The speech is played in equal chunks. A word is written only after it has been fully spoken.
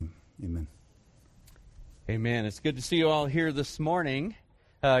Amen. It's good to see you all here this morning.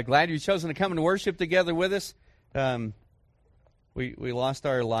 Glad you've chosen to come and worship together with us. We lost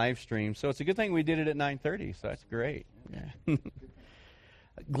our live stream, so it's a good thing we did it at 9:30, so that's great. Yeah.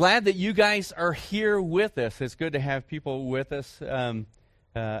 Glad that you guys are here with us. It's good to have people with us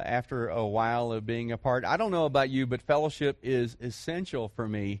after a while of being apart. I don't know about you, but fellowship is essential for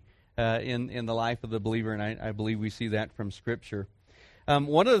me in the life of the believer, and I believe we see that from Scripture.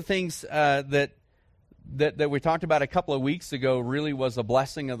 One of the things that we talked about a couple of weeks ago really was a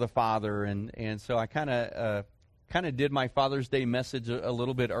blessing of the Father, and so I kind of did my Father's Day message a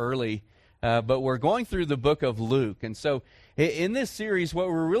little bit early, but we're going through the book of Luke, and so in this series what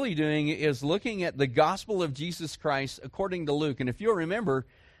we're really doing is looking at the gospel of Jesus Christ according to Luke. And if you'll remember,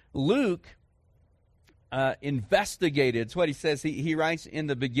 Luke investigated. It's what he says. He writes in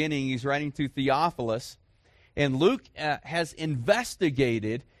the beginning, he's writing to Theophilus, and Luke has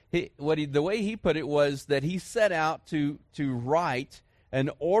investigated. The way he put it was that he set out to write an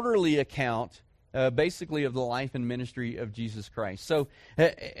orderly account, basically, of the life and ministry of Jesus Christ. So,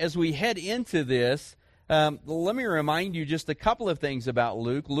 as we head into this, let me remind you just a couple of things about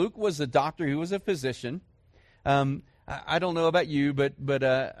Luke. Luke was a doctor; he was a physician. I don't know about you, but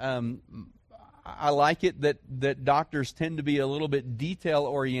I like it that doctors tend to be a little bit detail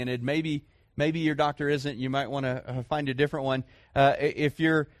oriented. Maybe your doctor isn't. You might want to find a different one.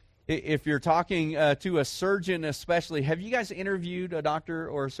 If you're talking to a surgeon especially, have you guys interviewed a doctor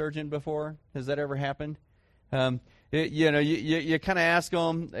or a surgeon before? Has that ever happened? You kind of ask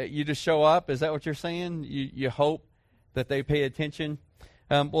them, you just show up. Is that what you're saying? You hope that they pay attention?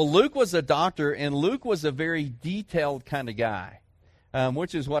 Well, Luke was a doctor, and Luke was a very detailed kind of guy,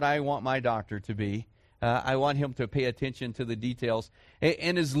 which is what I want my doctor to be. I want him to pay attention to the details.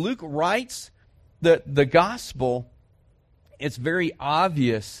 And as Luke writes the gospel, it's very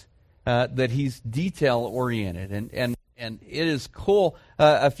obvious that he's detail-oriented, and it is cool.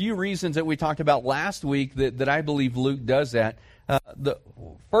 A few reasons that we talked about last week that I believe Luke does that. The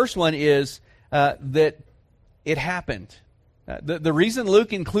first one is that it happened. The reason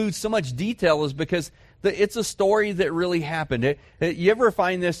Luke includes so much detail is because it's a story that really happened. You ever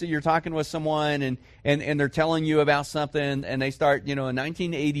find this, that you're talking with someone and they're telling you about something, and they start, in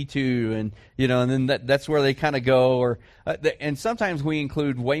 1982, and then that's where they kind of go, and sometimes we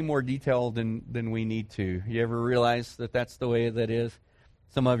include way more detail than we need to. You ever realize that that's the way that is?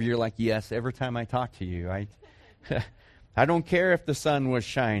 Some of you are like, yes, every time I talk to you, I don't care if the sun was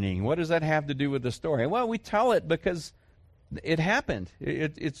shining. What does that have to do with the story? Well, we tell it because it happened.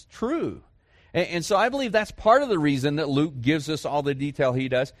 It's true. And so I believe that's part of the reason that Luke gives us all the detail he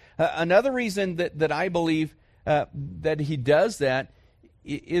does. Another reason that I believe that he does that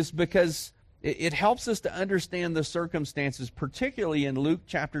is because it helps us to understand the circumstances, particularly in Luke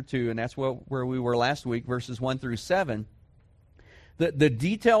chapter 2, and that's where we were last week, verses 1 through 7, the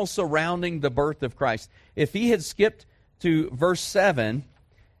details surrounding the birth of Christ. If he had skipped to verse 7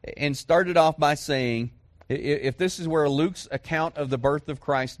 and started off by saying, if this is where Luke's account of the birth of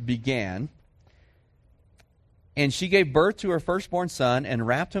Christ began, and she gave birth to her firstborn son and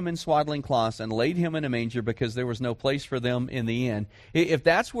wrapped him in swaddling cloths and laid him in a manger because there was no place for them in the inn. If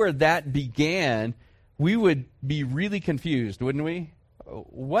that's where that began, we would be really confused, wouldn't we?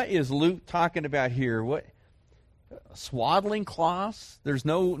 What is Luke talking about here? What swaddling cloths? There's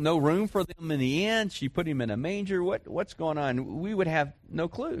no room for them in the inn. She put him in a manger. What's going on? We would have no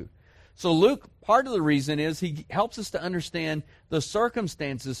clue. So Luke, part of the reason is he helps us to understand the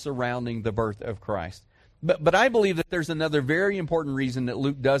circumstances surrounding the birth of Christ. But I believe that there's another very important reason that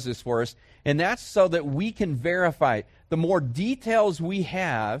Luke does this for us, and that's so that we can verify it. The more details we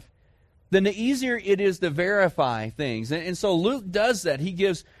have, then the easier it is to verify things. And so Luke does that. He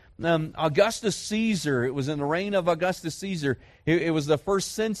gives Augustus Caesar, it was in the reign of Augustus Caesar, it was the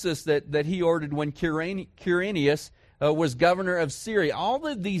first census that he ordered when Quirinius was governor of Syria. All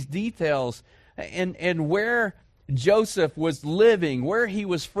of these details and where Joseph was living, where he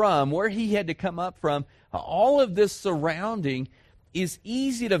was from, where he had to come up from, all of this surrounding is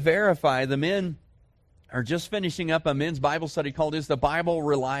easy to verify. The men are just finishing up a men's Bible study called Is the Bible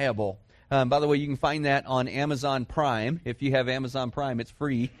Reliable? By the way, you can find that on Amazon Prime. If you have Amazon Prime, it's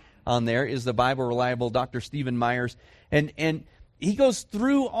free on there. Is the Bible Reliable? Dr. Stephen Myers. And he goes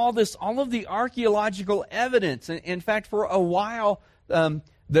through all of the archaeological evidence. In fact, for a while,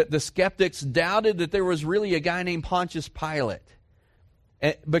 the skeptics doubted that there was really a guy named Pontius Pilate,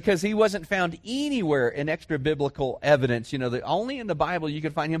 because he wasn't found anywhere in extra-biblical evidence. Only in the Bible you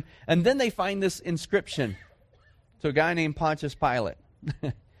could find him. And then they find this inscription to a guy named Pontius Pilate.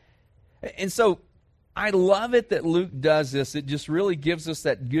 And so I love it that Luke does this. It just really gives us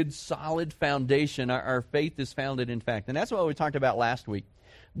that good, solid foundation. Our faith is founded in fact. And that's what we talked about last week.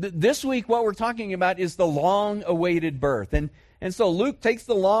 This week, what we're talking about is the long-awaited birth. And so Luke takes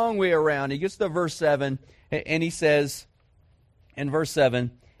the long way around. He gets to verse 7, and he says in verse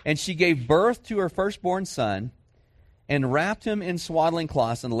 7, "And she gave birth to her firstborn son, and wrapped him in swaddling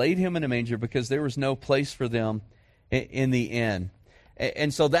cloths, and laid him in a manger, because there was no place for them in the inn."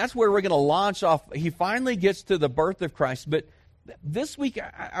 And so that's where we're going to launch off. He finally gets to the birth of Christ. But this week,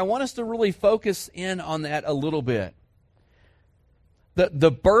 I want us to really focus in on that a little bit.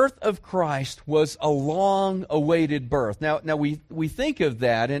 The birth of Christ was a long-awaited birth. Now we think of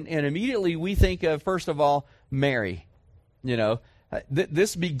that, and immediately we think of, first of all, Mary. You know,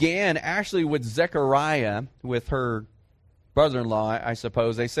 this began actually with Zechariah, with her brother-in-law, I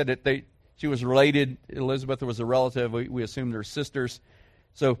suppose. They said that she was related. Elizabeth was a relative. We assumed they're sisters.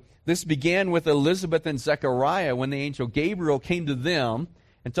 So this began with Elizabeth and Zechariah when the angel Gabriel came to them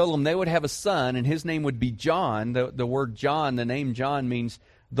and told them they would have a son, and his name would be John. The word John, the name John, means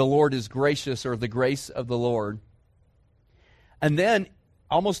the Lord is gracious, or the grace of the Lord. And then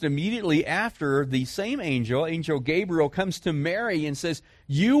almost immediately after, the same angel Gabriel, comes to Mary and says,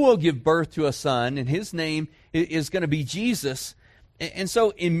 "You will give birth to a son, and his name is going to be Jesus." And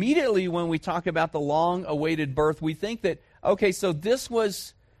so immediately when we talk about the long-awaited birth, we think that, okay, so this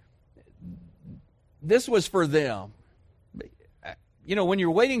was for them. You know, when you're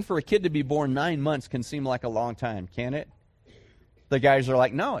waiting for a kid to be born, 9 months can seem like a long time, can't it? The guys are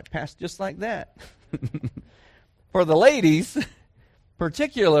like, no, it passed just like that. For the ladies,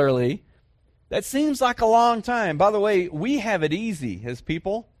 particularly, that seems like a long time. By the way, we have it easy as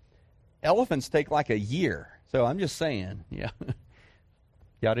people. Elephants take like a year. So I'm just saying, yeah.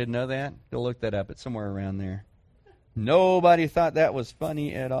 Y'all didn't know that? Go look that up. It's somewhere around there. Nobody thought that was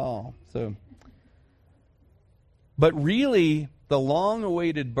funny at all. But really, the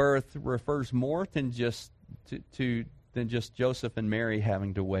long-awaited birth refers more than just Joseph and Mary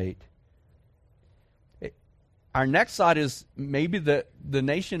having to wait. Our next thought is maybe the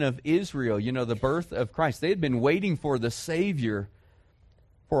nation of Israel, you know, the birth of Christ. They had been waiting for the Savior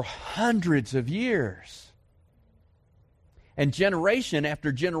for hundreds of years. And generation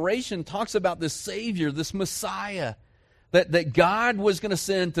after generation talks about this Savior, this Messiah, that God was going to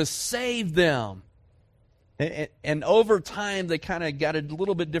send to save them. And over time, they kind of got a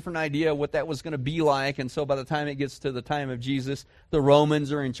little bit different idea of what that was going to be like. And so by the time it gets to the time of Jesus, the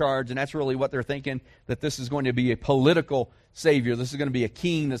Romans are in charge. And that's really what they're thinking, that this is going to be a political Savior. This is going to be a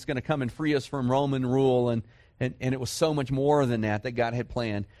king that's going to come and free us from Roman rule. And it was so much more than that God had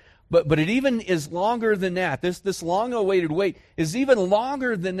planned. But it even is longer than that. This long-awaited wait is even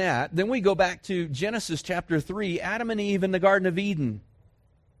longer than that. Then we go back to Genesis chapter 3, Adam and Eve in the Garden of Eden.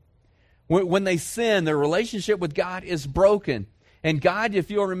 When they sin, their relationship with God is broken. And God,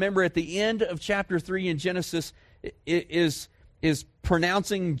 if you'll remember at the end of chapter 3 in Genesis, is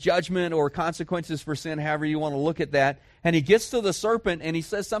pronouncing judgment or consequences for sin, however you want to look at that. And he gets to the serpent and he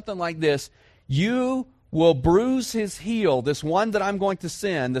says something like this: "You will bruise his heel," this one that I'm going to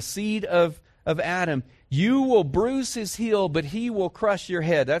send, the seed of Adam. "You will bruise his heel, but he will crush your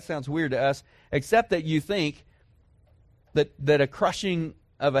head." That sounds weird to us, except that you think that a crushing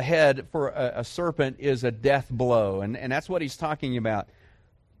of a head for a serpent is a death blow. And that's what he's talking about.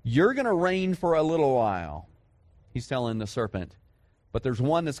 You're going to reign for a little while, he's telling the serpent. But there's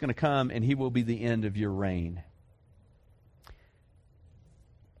one that's going to come, and he will be the end of your reign.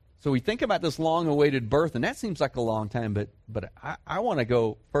 So we think about this long-awaited birth, and that seems like a long time, but I want to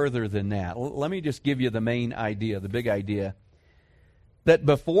go further than that. Let me just give you the main idea, the big idea, that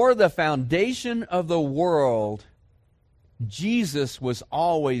before the foundation of the world, Jesus was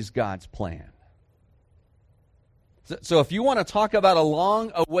always God's plan. So if you want to talk about a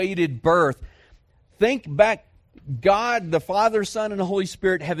long-awaited birth, think back. God, the Father, Son, and the Holy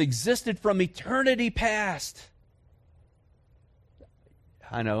Spirit have existed from eternity past.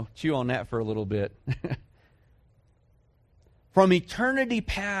 I know, chew on that for a little bit. From eternity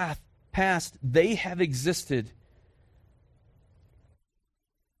past, they have existed.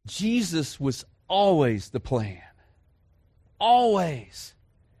 Jesus was always the plan. Always.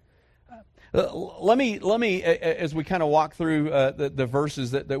 Let me, as we kind of walk through the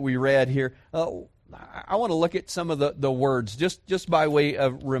verses that we read here, I want to look at some of the words, just by way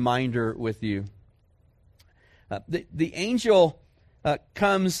of reminder with you. The angel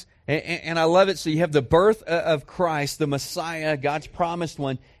comes, and I love it. So you have the birth of Christ, the Messiah, God's promised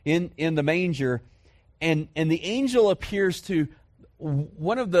one, in the manger. And the angel appears to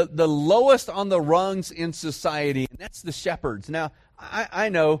one of the lowest on the rungs in society, and that's the shepherds. Now, I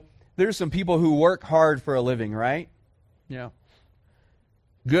know there's some people who work hard for a living, right? Yeah.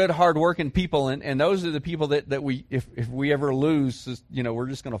 Good, hard-working people, and those are the people that we, if we ever lose, we're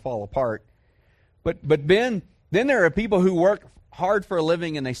just going to fall apart. But then there are people who work hard for a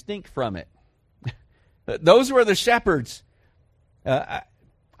living and they stink from it. Those were the shepherds. I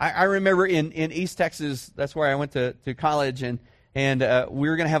remember in East Texas, that's where I went to college, and we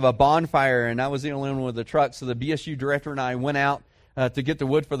were going to have a bonfire, and I was the only one with the truck, so the BSU director and I went out to get the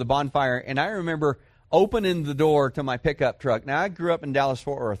wood for the bonfire, and I remember opening the door to my pickup truck. Now, I grew up in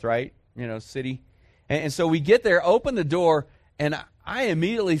Dallas-Fort Worth, right? City. And so we get there, open the door, and I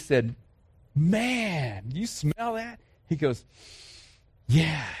immediately said, "Man, you smell that?" He goes,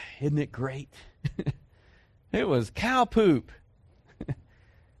 "Yeah, isn't it great?" It was cow poop.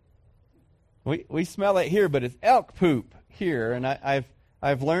 We smell it here, but it's elk poop here, and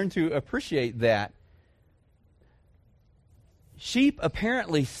I've learned to appreciate that. Sheep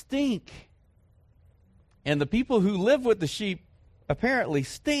apparently stink, and the people who live with the sheep apparently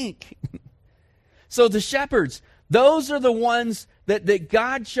stink. So the shepherds, those are the ones that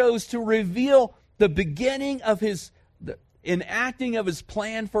God chose to reveal the beginning of His enacting of His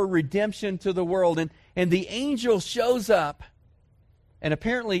plan for redemption to the world. And the angel shows up. And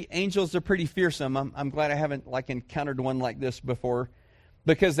apparently angels are pretty fearsome. I'm glad I haven't encountered one like this before,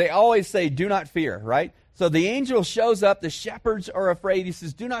 because they always say, "Do not fear," right? So the angel shows up. The shepherds are afraid. He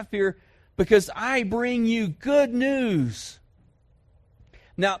says, "Do not fear, because I bring you good news."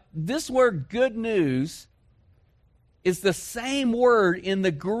 Now, this word "good news" is the same word in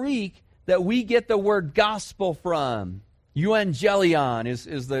the Greek that we get the word gospel from. Euangelion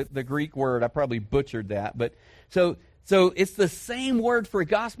is the Greek word. I probably butchered that, but so it's the same word for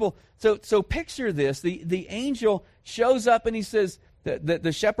gospel. So picture this. The angel shows up and he says,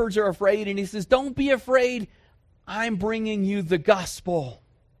 the shepherds are afraid, and he says, "Don't be afraid. I'm bringing you the gospel."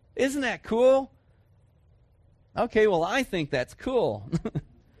 Isn't that cool? Okay, well, I think that's cool.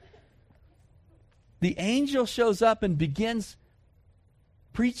 The angel shows up and begins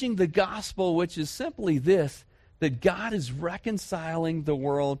preaching the gospel, which is simply this, that God is reconciling the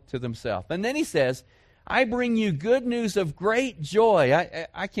world to Himself. And then he says, "I bring you good news of great joy."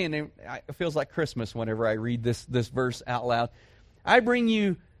 I can't even, it feels like Christmas whenever I read this verse out loud. "I bring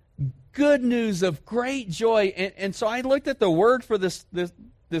you good news of great joy." And so I looked at the word for this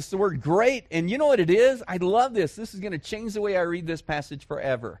word "great," and you know what it is? I love this. This is going to change the way I read this passage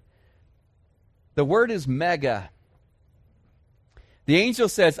forever. The word is mega. The angel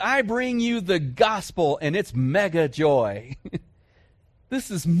says, "I bring you the gospel," and it's mega joy.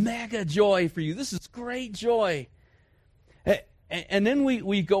 This is mega joy for you. This is great joy. And then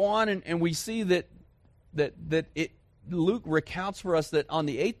we go on and we see that Luke recounts for us that on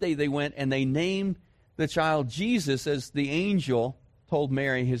the 8th day they went and they named the child Jesus, as the angel told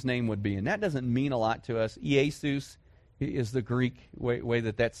Mary his name would be. And that doesn't mean a lot to us. Iesus is the Greek way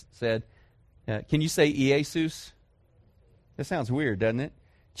that's said. Can you say Iesus? That sounds weird, doesn't it?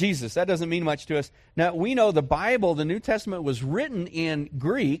 Jesus, that doesn't mean much to us. Now, we know the Bible, the New Testament, was written in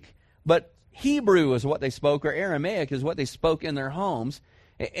Greek, but Hebrew is what they spoke, or Aramaic is what they spoke in their homes.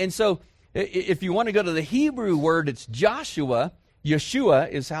 And so, if you want to go to the Hebrew word, it's Joshua. Yeshua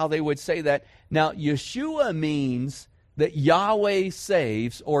is how they would say that. Now, Yeshua means that Yahweh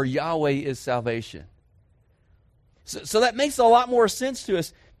saves, or Yahweh is salvation. So that makes a lot more sense to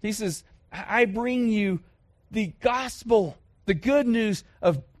us. He says, "I bring you the gospel, the good news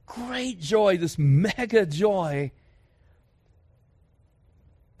of great joy," this mega joy,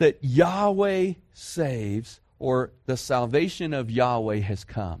 that Yahweh saves, or the salvation of Yahweh has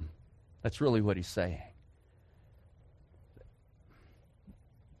come. That's really what he's saying.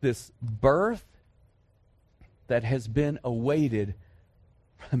 This birth that has been awaited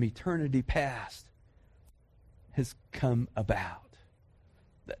from eternity past has come about.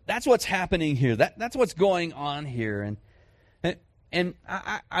 That's what's happening here. That's what's going on here. And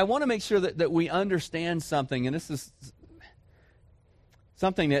I want to make sure that we understand something, and this is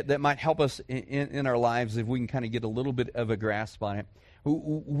something that might help us in our lives if we can kind of get a little bit of a grasp on it.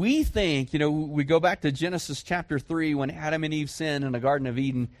 We think, we go back to Genesis chapter 3 when Adam and Eve sinned in the Garden of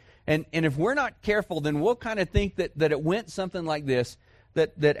Eden, and if we're not careful, then we'll kind of think that it went something like this,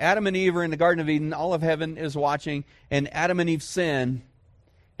 that Adam and Eve are in the Garden of Eden, all of heaven is watching, and Adam and Eve sin,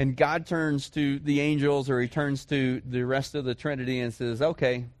 and God turns to the angels, or He turns to the rest of the Trinity and says,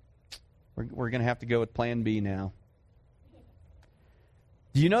 "Okay, we're going to have to go with plan B now."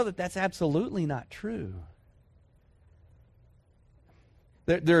 Do you know that that's absolutely not true?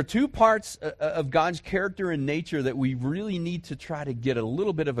 There are two parts of God's character and nature that we really need to try to get a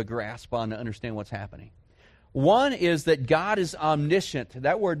little bit of a grasp on to understand what's happening. One is that God is omniscient.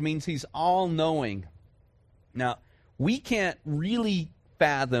 That word means He's all-knowing. Now, we can't really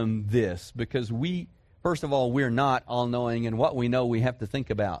fathom this because first of all, we're not all-knowing, and what we know we have to think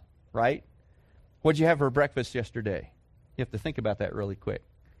about, right? What'd you have for breakfast yesterday? You have to think about that really quick.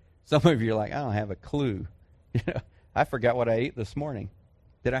 Some of you are like, I don't have a clue. I forgot what I ate this morning.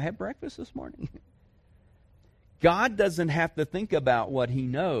 Did I have breakfast this morning? God doesn't have to think about what He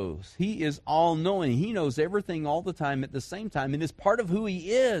knows. He is all-knowing. He knows everything all the time at the same time, and it's part of who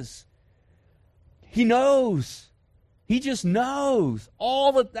He is. He knows. He just knows.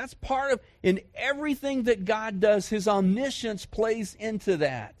 That's part of, in everything that God does, His omniscience plays into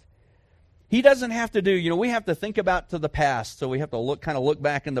that. He doesn't have to do, we have to think about to the past, so we have to look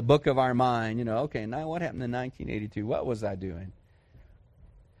back in the book of our mind, okay, now what happened in 1982? What was I doing?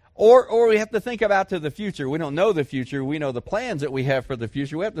 Or we have to think about to the future. We don't know the future. We know the plans that we have for the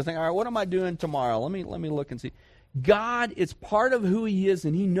future. We have to think, all right, what am I doing tomorrow? Let me look and see. God, it's part of who He is,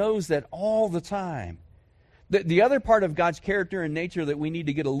 and He knows that all the time. The other part of God's character and nature that we need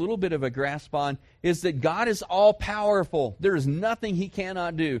to get a little bit of a grasp on is that God is all-powerful. There is nothing He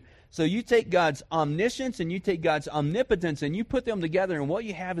cannot do. So you take God's omniscience and you take God's omnipotence and you put them together, and what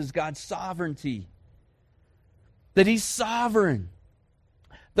you have is God's sovereignty. That He's sovereign.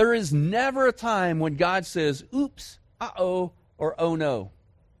 There is never a time when God says, oops, uh-oh, or oh no.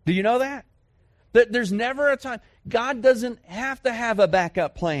 Do you know that? There's never a time. God doesn't have to have a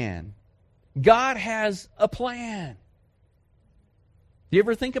backup plan. God has a plan. Do you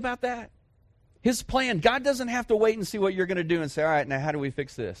ever think about that? His plan. God doesn't have to wait and see what you're going to do and say, all right, now how do we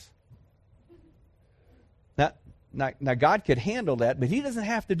fix this? Now God could handle that, but He doesn't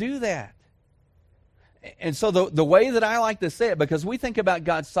have to do that. And so the way that I like to say it, because we think about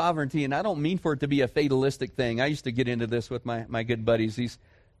God's sovereignty, and I don't mean for it to be a fatalistic thing. I used to get into this with my good buddies, these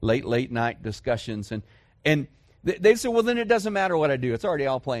late night discussions, and they say, well, then it doesn't matter what I do. It's already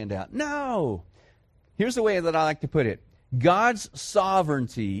all planned out. No. Here's the way that I like to put it. God's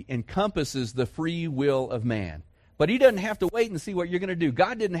sovereignty encompasses the free will of man. But He doesn't have to wait and see what you're going to do.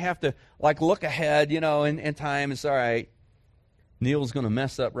 God didn't have to look ahead, in time and say, all right, Neil's going to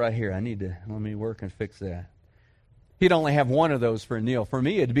mess up right here. Let me work and fix that. He'd only have one of those for Neil. For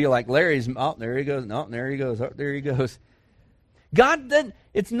me, it'd be like Larry's, oh, there he goes, no, there he goes, oh, there he goes. God doesn't,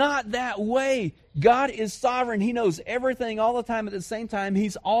 it's not that way. God is sovereign. He knows everything all the time at the same time.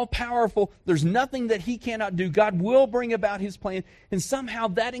 He's all-powerful. There's nothing that He cannot do. God will bring about His plan, and somehow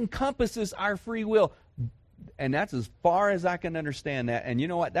that encompasses our free will. And that's as far as I can understand that. And you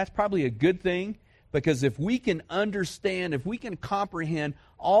know what? That's probably a good thing, because if we can understand, if we can comprehend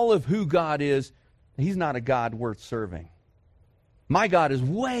all of who God is, He's not a God worth serving. My God is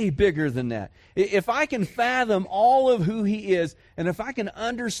way bigger than that. If I can fathom all of who He is, and if I can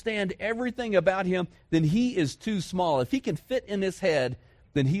understand everything about Him, then He is too small. If He can fit in His head,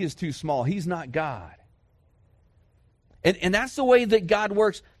 then He is too small. He's not God. And that's the way that God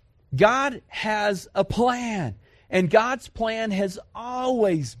works. God has a plan. And God's plan has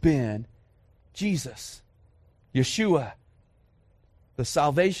always been Jesus, Yeshua, the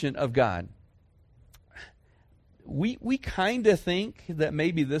salvation of God. We kind of think that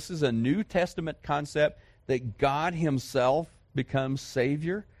maybe this is a New Testament concept, that God Himself becomes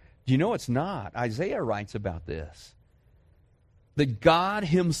Savior. Do you know it's not? Isaiah writes about this. That God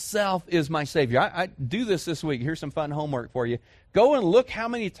Himself is my Savior. I do this week. Here's some fun homework for you. Go and look how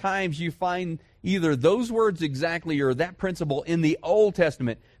many times you find either those words exactly or that principle in the Old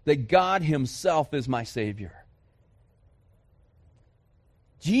Testament, that God Himself is my Savior.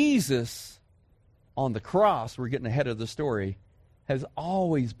 Jesus, on the cross, we're getting ahead of the story, has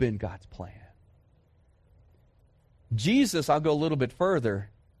always been God's plan. Jesus, I'll go a little bit further,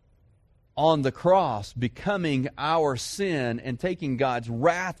 on the cross, becoming our sin and taking God's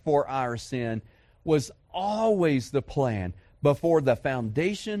wrath for our sin, was always the plan. Before the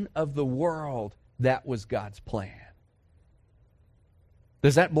foundation of the world, that was God's plan.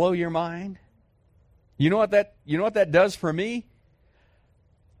 Does that blow your mind? You know what that does for me?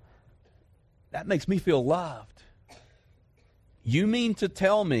 That makes me feel loved. You mean to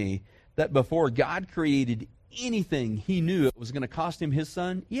tell me that before God created anything, He knew it was going to cost Him His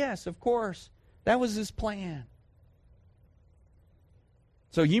Son? Yes, of course. That was His plan.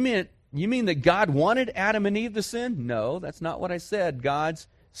 So you mean that God wanted Adam and Eve to sin? No, that's not what I said. God's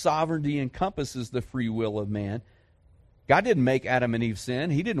sovereignty encompasses the free will of man. God didn't make Adam and Eve sin.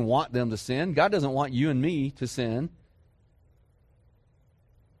 He didn't want them to sin. God doesn't want you and me to sin.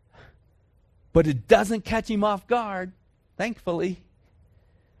 But it doesn't catch Him off guard, thankfully.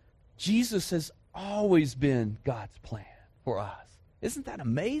 Jesus has always been God's plan for us. Isn't that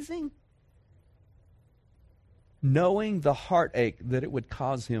amazing? knowing the heartache that it would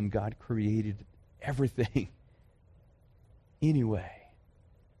cause him, God created everything anyway.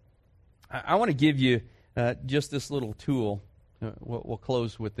 I want to give you just this little tool. We'll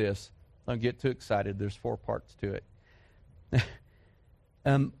close with this. Don't get too excited. There's 4 parts to it.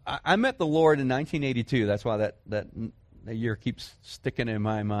 I met the Lord in 1982. That's why that year keeps sticking in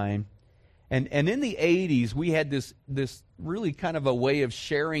my mind. And in the 80s, we had this really kind of a way of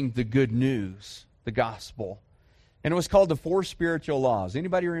sharing the good news, the gospel. And it was called the 4 Spiritual Laws.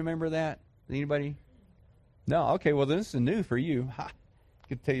 Anybody remember that? Anybody? No? Okay, well, this is new for you. Ha! I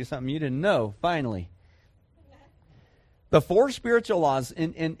could tell you something you didn't know, finally. The 4 Spiritual Laws,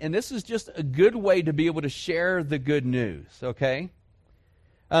 and this is just a good way to be able to share the good news, okay?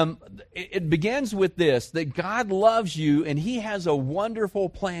 It begins with this, that God loves you and He has a wonderful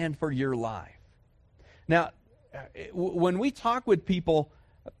plan for your life. Now, when we talk with people,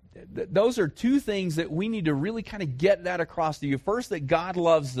 those are 2 things that we need to really kind of get that across to you. First, that God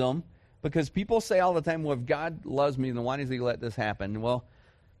loves them, because people say all the time, well, if God loves me, then why does He let this happen? Well,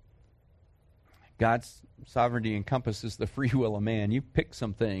 God's sovereignty encompasses the free will of man. You pick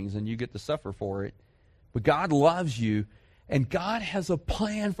some things and you get to suffer for it. But God loves you, and God has a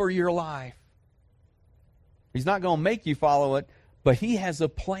plan for your life. He's not going to make you follow it, but He has a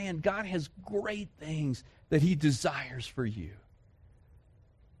plan. God has great things that He desires for you.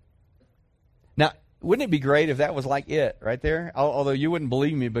 Now, wouldn't it be great if that was like it right there? Although you wouldn't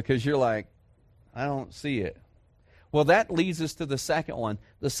believe me because you're like, I don't see it. Well, that leads us to the second one.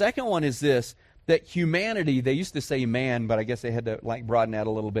 The second one is this, that humanity, they used to say man, but I guess they had to broaden that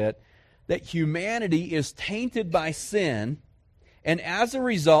a little bit, that humanity is tainted by sin, and as a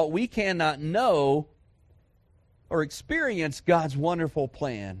result, we cannot know or experience God's wonderful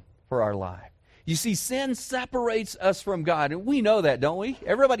plan for our life. You see, sin separates us from God, and we know that, don't we?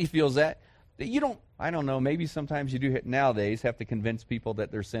 Everybody feels that. I don't know, maybe sometimes you do nowadays have to convince people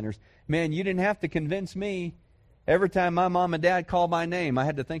that they're sinners. Man, you didn't have to convince me. Every time my mom and dad called my name, I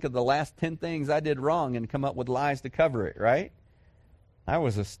had to think of the last 10 things I did wrong and come up with lies to cover it, right? I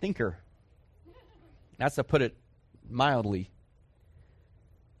was a stinker. That's to put it mildly.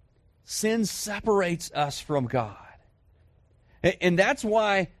 Sin separates us from God. And that's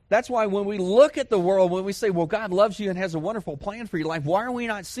why when we look at the world, when we say, well, God loves you and has a wonderful plan for your life, why are we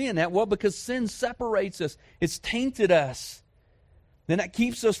not seeing that? Well, because sin separates us. It's tainted us. Then that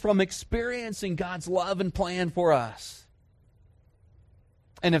keeps us from experiencing God's love and plan for us.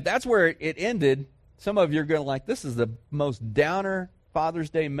 And if that's where it ended, some of you are going like, this is the most downer Father's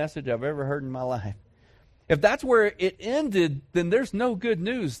Day message I've ever heard in my life. If that's where it ended, then there's no good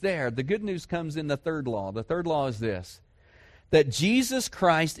news there. The good news comes in the 3rd law. The 3rd law is this, that Jesus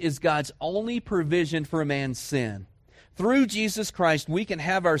Christ is God's only provision for man's sin. Through Jesus Christ, we can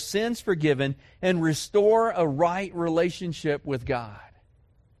have our sins forgiven and restore a right relationship with God.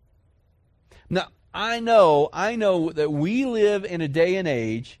 Now, I know that we live in a day and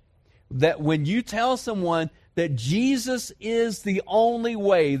age that when you tell someone that Jesus is the only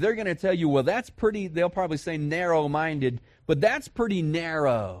way, they're going to tell you, well, that's pretty, they'll probably say narrow-minded, but that's pretty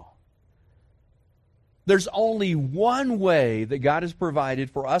narrow. There's only one way that God has provided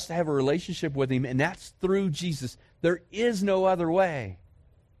for us to have a relationship with Him, and that's through Jesus. There is no other way.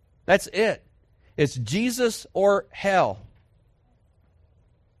 That's it. It's Jesus or hell.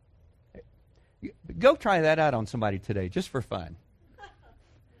 Go try that out on somebody today, just for fun.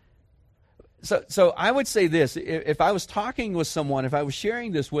 So I would say this, if I was talking with someone, if I was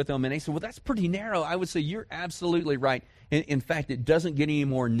sharing this with them, and they said, well, that's pretty narrow, I would say, you're absolutely right. In fact, it doesn't get any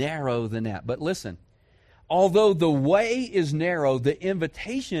more narrow than that. But listen, although the way is narrow, the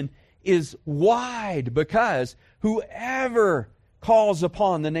invitation is wide, because whoever calls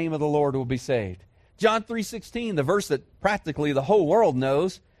upon the name of the Lord will be saved. John 3:16, the verse that practically the whole world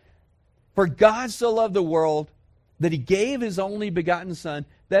knows, for God so loved the world that He gave His only begotten Son,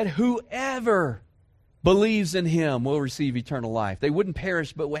 that whoever believes in Him will receive eternal life. They wouldn't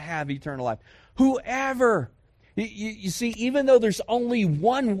perish, but will have eternal life. Whoever. You see, even though there's only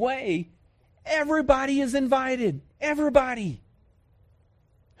one way, everybody is invited. Everybody.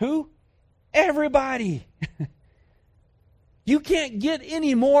 Who? Everybody. You can't get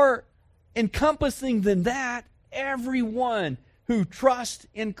any more encompassing than that. Everyone who trusts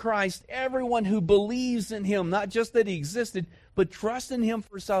in Christ, everyone who believes in Him, not just that He existed, but trust in Him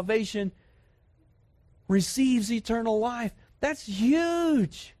for salvation, receives eternal life. That's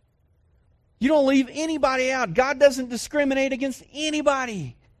huge. You don't leave anybody out. God doesn't discriminate against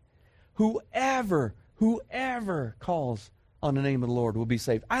anybody. Whoever calls on the name of the Lord will be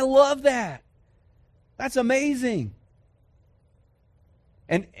saved. I love that. That's amazing.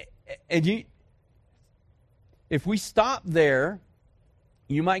 And if we stop there,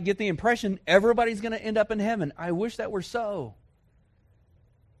 you might get the impression everybody's going to end up in heaven. I wish that were so.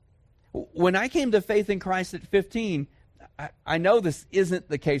 When I came to faith in Christ at 15, I know this isn't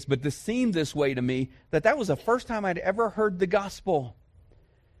the case, but this seemed this way to me, that was the first time I'd ever heard the gospel.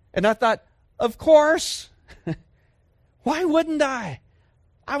 And I thought, of course. Why wouldn't I?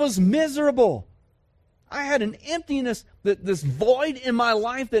 I was miserable. I had an emptiness, this void in my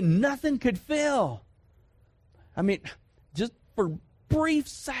life that nothing could fill. I mean, just for brief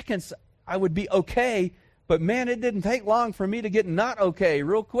seconds, I would be okay, but man, it didn't take long for me to get not okay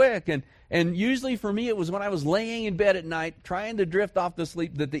real quick. And usually for me, it was when I was laying in bed at night, trying to drift off to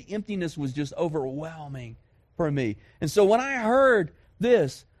sleep, that the emptiness was just overwhelming for me. And so when I heard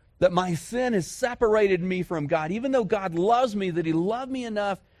this, that my sin has separated me from God, even though God loves me, that He loved me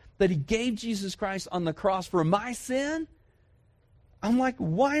enough that He gave Jesus Christ on the cross for my sin, I'm like,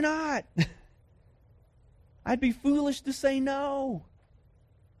 why not? I'd be foolish to say no.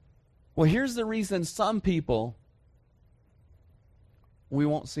 Well, here's the reason some people we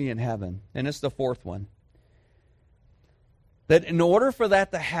won't see in heaven, and it's the fourth one. That in order for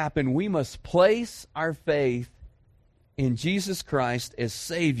that to happen, we must place our faith in Jesus Christ as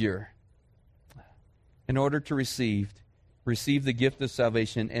Savior in order to receive the gift of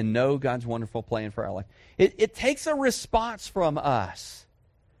salvation and know God's wonderful plan for our life. It takes a response from us.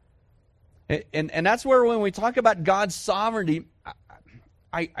 And that's where when we talk about God's sovereignty,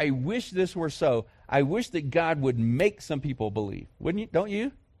 I wish this were so. I wish that God would make some people believe. Wouldn't you? Don't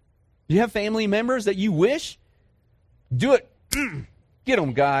you? You have family members that you wish? Do it. Get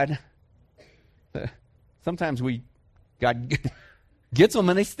them, God. Sometimes God gets them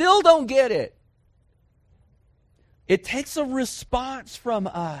and they still don't get it. It takes a response from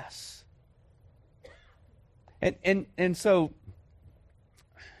us. And so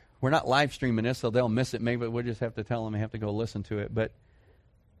we're not live streaming this, so they'll miss it. Maybe we'll just have to tell them they have to go listen to it. But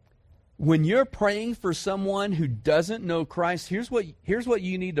when you're praying for someone who doesn't know Christ, here's what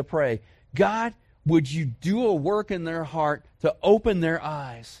you need to pray. God, would you do a work in their heart to open their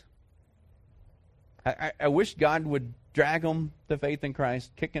eyes? I wish God would drag them to faith in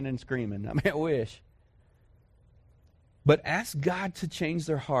Christ, kicking and screaming. I mean, I wish. But ask God to change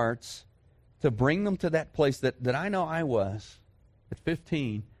their hearts, to bring them to that place that I know I was at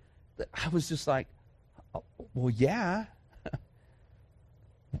 15. That I was just like, oh, well, yeah.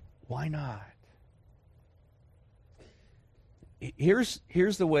 Why not? Here's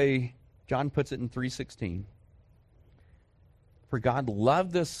the way John puts it in 3:16. For God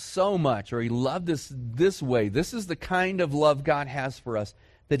loved us so much, or He loved us this way. This is the kind of love God has for us,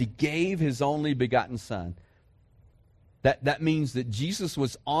 that He gave His only begotten Son. That means that Jesus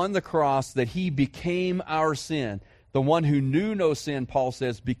was on the cross, that He became our sin. The one who knew no sin, Paul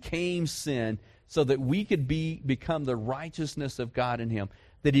says, became sin so that we could become the righteousness of God in Him.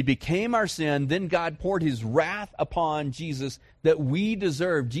 That He became our sin, then God poured His wrath upon Jesus that we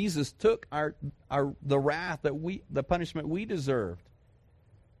deserved. Jesus took the wrath, the punishment we deserved.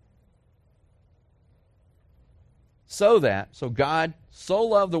 So God so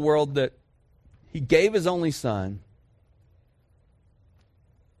loved the world that He gave His only Son,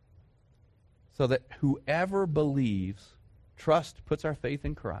 so that whoever believes, puts our faith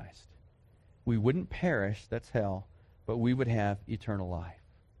in Christ, we wouldn't perish, that's hell, but we would have eternal life.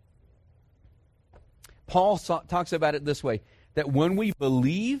 Paul talks about it this way, that when we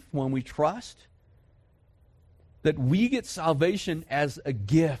believe, when we trust, that we get salvation as a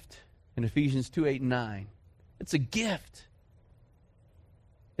gift in Ephesians 2:8-9. It's a gift.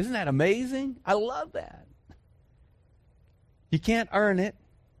 Isn't that amazing? I love that. You can't earn it.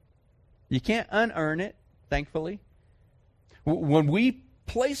 You can't unearn it, thankfully. When we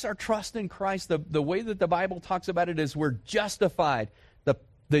place our trust in Christ, the way that the Bible talks about it is we're justified.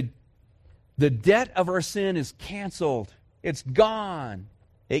 The debt of our sin is canceled. It's gone.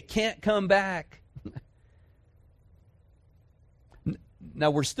 It can't come back.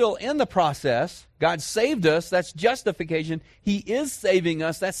 Now, we're still in the process. God saved us. That's justification. He is saving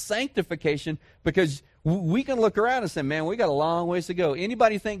us. That's sanctification, because we can look around and say, man, we got a long ways to go.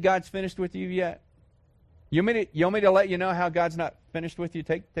 Anybody think God's finished with you yet? You want me to let you know how God's not finished with you?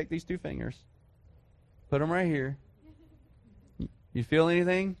 Take these two fingers. Put them right here. You feel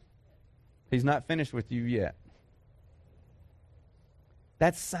anything? He's not finished with you yet.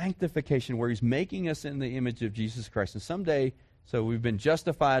 That's sanctification, where He's making us in the image of Jesus Christ. And someday, so we've been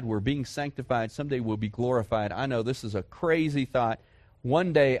justified, we're being sanctified, someday we'll be glorified. I know this is a crazy thought.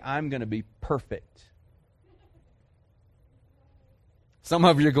 One day I'm going to be perfect. Some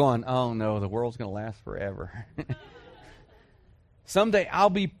of you are going, oh no, the world's going to last forever. Someday I'll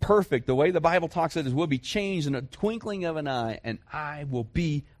be perfect. The way the Bible talks it is we'll be changed in a twinkling of an eye, and I will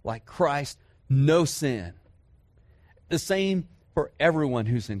be like Christ, no sin. The same for everyone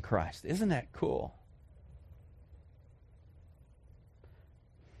who's in Christ. Isn't that cool?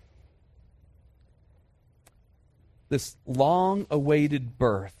 This long-awaited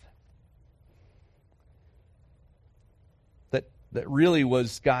birth that really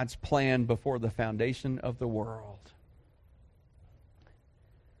was God's plan before the foundation of the world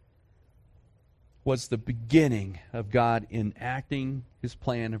was the beginning of God enacting His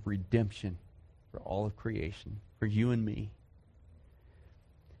plan of redemption for all of creation, for you and me.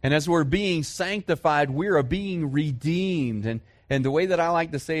 And as we're being sanctified, we are being redeemed. And the way that I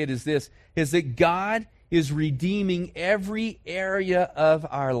like to say it is this, is that God is redeeming every area of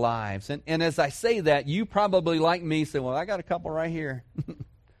our lives. And as I say that, you probably, like me, say, well, I got a couple right here.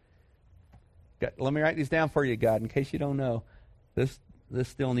 Let me write these down for you, God, in case you don't know. This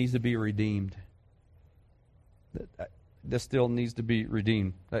still needs to be redeemed. This still needs to be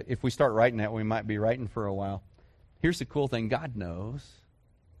redeemed. If we start writing that, we might be writing for a while. Here's the cool thing. God knows.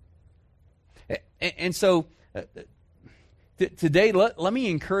 And so today, let me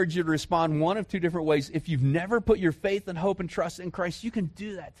encourage you to respond one of two different ways. If you've never put your faith and hope and trust in Christ, you can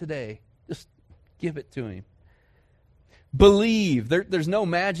do that today. Just give it to Him. Believe. There's no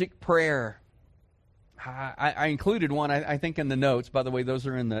magic prayer. I included one, I think, in the notes. By the way, those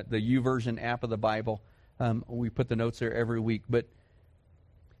are in the YouVersion app of the Bible. We put the notes there every week. But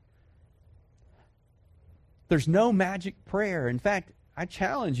there's no magic prayer. In fact, I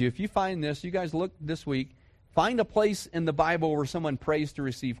challenge you, if you find this, you guys look this week, find a place in the Bible where someone prays to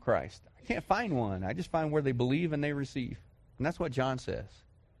receive Christ. I can't find one. I just find where they believe and they receive. And that's what John says.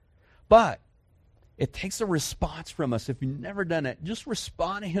 But it takes a response from us. If you've never done it, just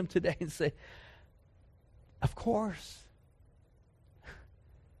respond to Him today and say, of course.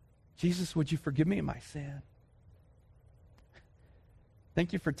 Jesus, would you forgive me of my sin?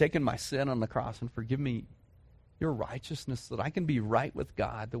 Thank you for taking my sin on the cross and forgive me your righteousness so that I can be right with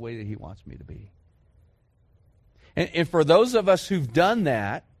God the way that He wants me to be. And for those of us who've done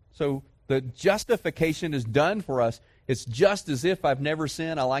that, so the justification is done for us. It's just as if I've never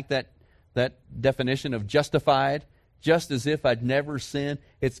sinned. I like that definition of justified. Just as if I'd never sinned.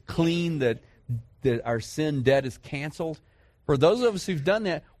 It's clean, that our sin debt is canceled. For those of us who've done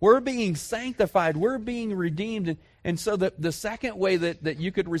that, we're being sanctified. We're being redeemed. And so the second way that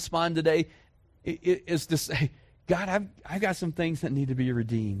you could respond today is to say, God, I've got some things that need to be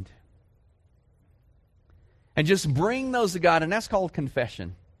redeemed. And just bring those to God, and that's called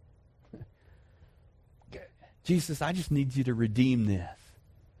confession. Jesus, I just need you to redeem this.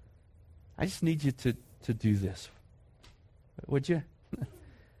 I just need you to do this. Would you?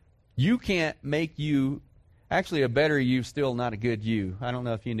 You can't make you, actually a better you, still not a good you. I don't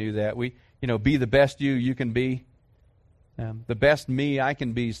know if you knew that. Be the best you can be. The best me I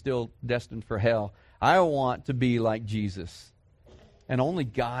can be still destined for hell. I want to be like Jesus. And only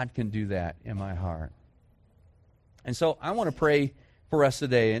God can do that in my heart. And so I want to pray for us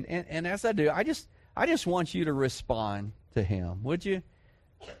today. And as I do, I just want you to respond to Him. Would you?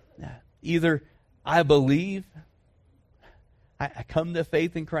 Either I believe, I come to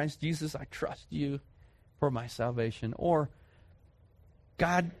faith in Christ Jesus, I trust you for my salvation. Or,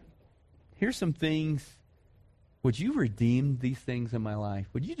 God, here's some things. Would you redeem these things in my life?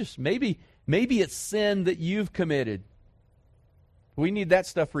 Would you just, maybe it's sin that you've committed. We need that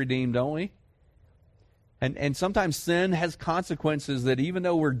stuff redeemed, don't we? And sometimes sin has consequences that even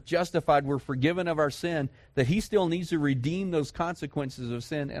though we're justified, we're forgiven of our sin, that He still needs to redeem those consequences of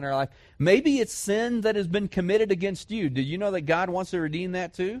sin in our life. Maybe it's sin that has been committed against you. Did you know that God wants to redeem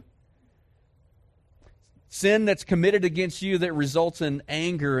that too? Sin that's committed against you that results in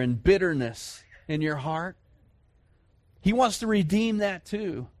anger and bitterness in your heart. He wants to redeem that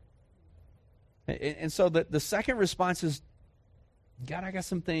too. And so the second response is, God, I got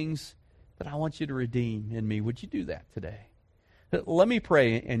some things that I want you to redeem in me. Would you do that today? Let me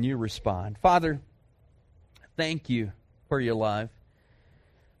pray and you respond. Father, thank you for your love.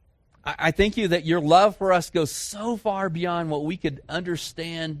 I thank you that your love for us goes so far beyond what we could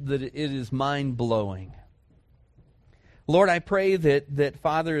understand that it is mind-blowing. Lord, I pray that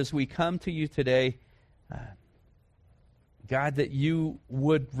Father, as we come to you today, God, that you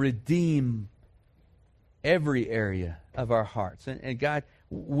would redeem every area of our hearts. And God,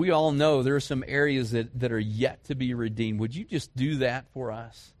 we all know there are some areas that are yet to be redeemed. Would you just do that for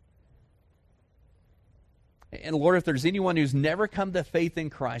us? And Lord, if there's anyone who's never come to faith in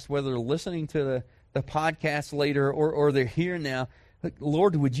Christ, whether they're listening to the podcast later or they're here now,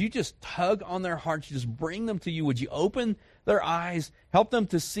 Lord, would you just tug on their hearts, just bring them to you? Would you open their eyes, help them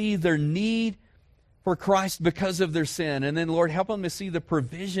to see their need for Christ because of their sin? And then, Lord, help them to see the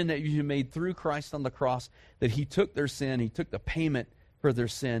provision that you made through Christ on the cross, that he took their sin, he took the payment for their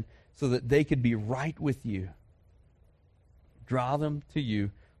sin so that they could be right with you. Draw them to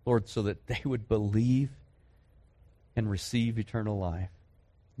you, Lord, so that they would believe and receive eternal life.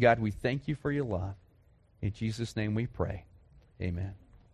 God, we thank you for your love. In Jesus' name we pray. Amen.